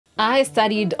I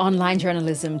studied online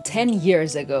journalism 10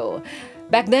 years ago.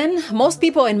 Back then, most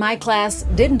people in my class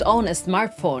didn't own a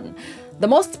smartphone. The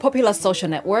most popular social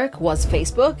network was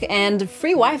Facebook, and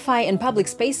free Wi-Fi in public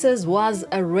spaces was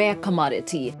a rare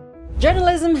commodity.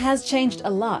 Journalism has changed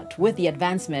a lot with the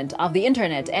advancement of the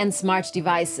internet and smart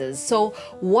devices. So,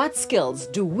 what skills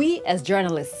do we as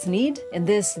journalists need in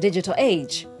this digital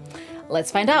age? Let's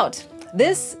find out.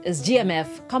 This is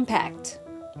GMF Compact.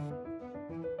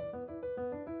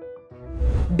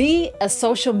 Be a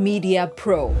social media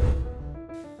pro.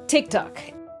 TikTok,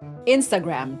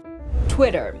 Instagram,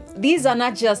 Twitter. These are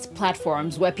not just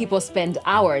platforms where people spend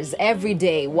hours every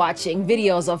day watching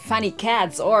videos of funny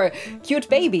cats or cute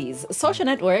babies. Social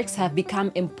networks have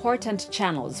become important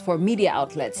channels for media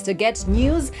outlets to get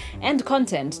news and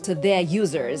content to their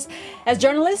users. As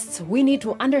journalists, we need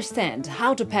to understand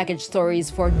how to package stories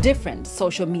for different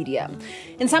social media.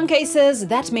 In some cases,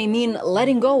 that may mean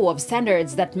letting go of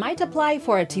standards that might apply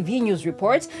for a TV news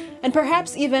report, and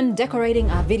perhaps even decorating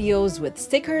our videos with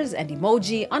stickers and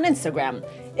emoji on Instagram,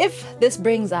 if this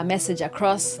brings our message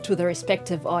across to the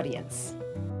respective audience.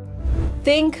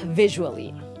 Think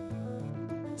visually.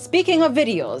 Speaking of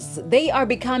videos, they are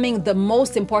becoming the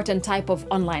most important type of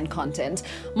online content.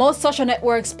 Most social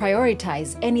networks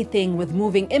prioritize anything with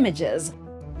moving images.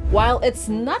 While it's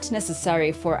not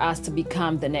necessary for us to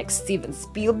become the next Steven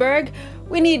Spielberg,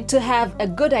 we need to have a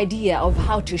good idea of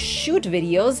how to shoot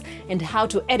videos and how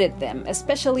to edit them,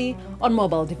 especially on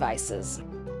mobile devices.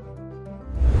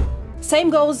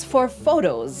 Same goes for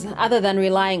photos. Other than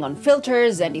relying on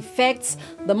filters and effects,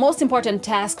 the most important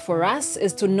task for us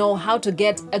is to know how to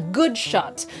get a good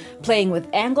shot, playing with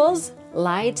angles,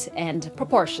 light, and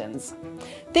proportions.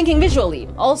 Thinking visually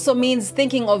also means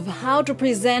thinking of how to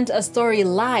present a story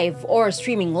live or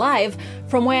streaming live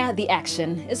from where the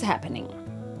action is happening.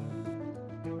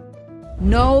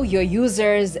 Know your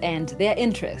users and their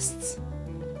interests.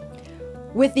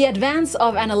 With the advance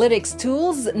of analytics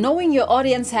tools, knowing your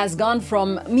audience has gone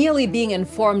from merely being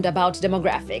informed about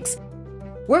demographics.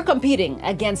 We're competing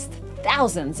against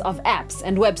thousands of apps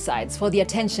and websites for the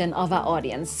attention of our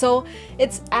audience, so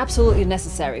it's absolutely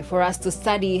necessary for us to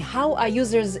study how our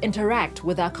users interact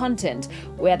with our content,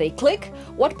 where they click,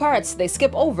 what parts they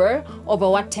skip over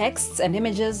what texts and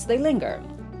images they linger.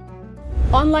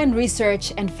 Online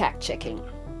research and fact-checking.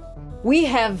 We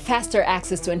have faster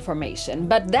access to information,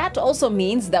 but that also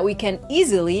means that we can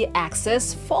easily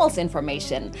access false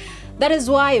information. That is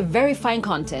why verifying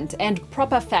content and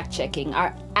proper fact-checking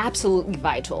are absolutely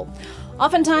vital.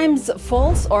 Oftentimes,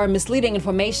 false or misleading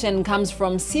information comes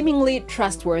from seemingly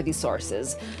trustworthy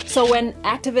sources. So when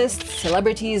activists,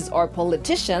 celebrities, or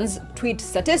politicians tweet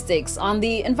statistics on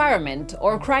the environment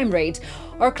or crime rate,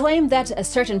 or claim that a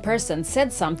certain person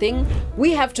said something,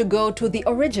 we have to go to the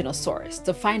original source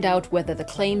to find out whether the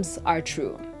claims are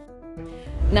true.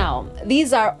 Now,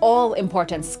 these are all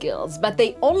important skills, but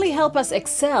they only help us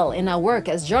excel in our work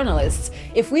as journalists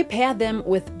if we pair them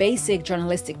with basic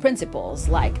journalistic principles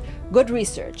like good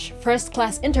research,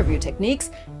 first-class interview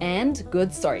techniques, and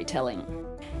good storytelling.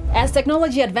 As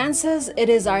technology advances, it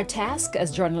is our task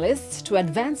as journalists to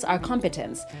advance our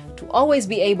competence to always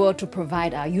be able to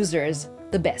provide our users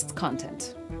the best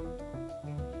content.